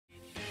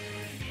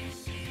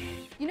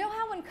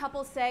when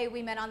couples say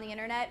we met on the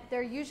internet,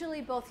 they're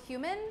usually both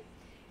human.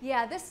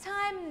 Yeah, this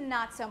time,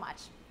 not so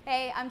much.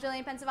 Hey, I'm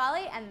Gillian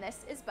Pensavalle, and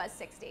this is Buzz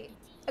 60.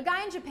 A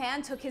guy in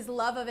Japan took his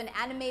love of an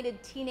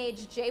animated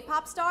teenage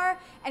J-pop star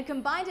and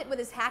combined it with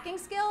his hacking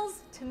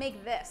skills to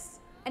make this.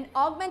 An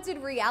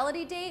augmented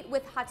reality date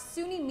with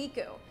Hatsune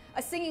Miku,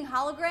 a singing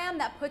hologram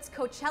that puts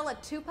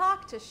Coachella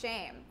Tupac to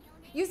shame.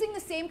 Using the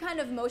same kind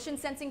of motion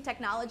sensing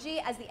technology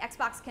as the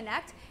Xbox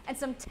Kinect and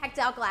some teched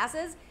out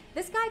glasses,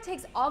 this guy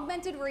takes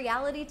augmented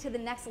reality to the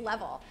next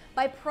level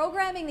by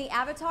programming the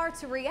avatar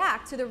to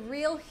react to the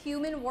real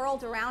human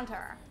world around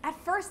her. At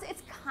first,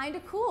 it's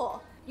kinda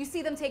cool. You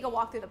see them take a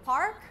walk through the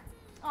park,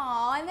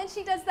 aww, and then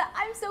she does the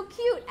 "I'm so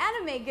cute"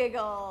 anime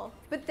giggle.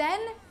 But then,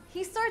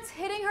 he starts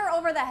hitting her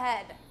over the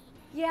head.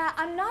 Yeah,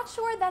 I'm not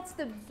sure that's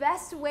the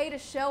best way to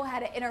show how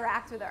to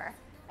interact with her.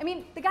 I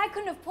mean, the guy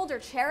couldn't have pulled her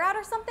chair out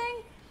or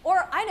something?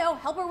 Or, I know,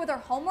 help her with her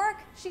homework?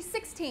 She's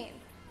 16.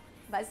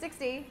 Buzz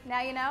 60,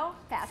 now you know,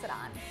 pass it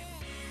on.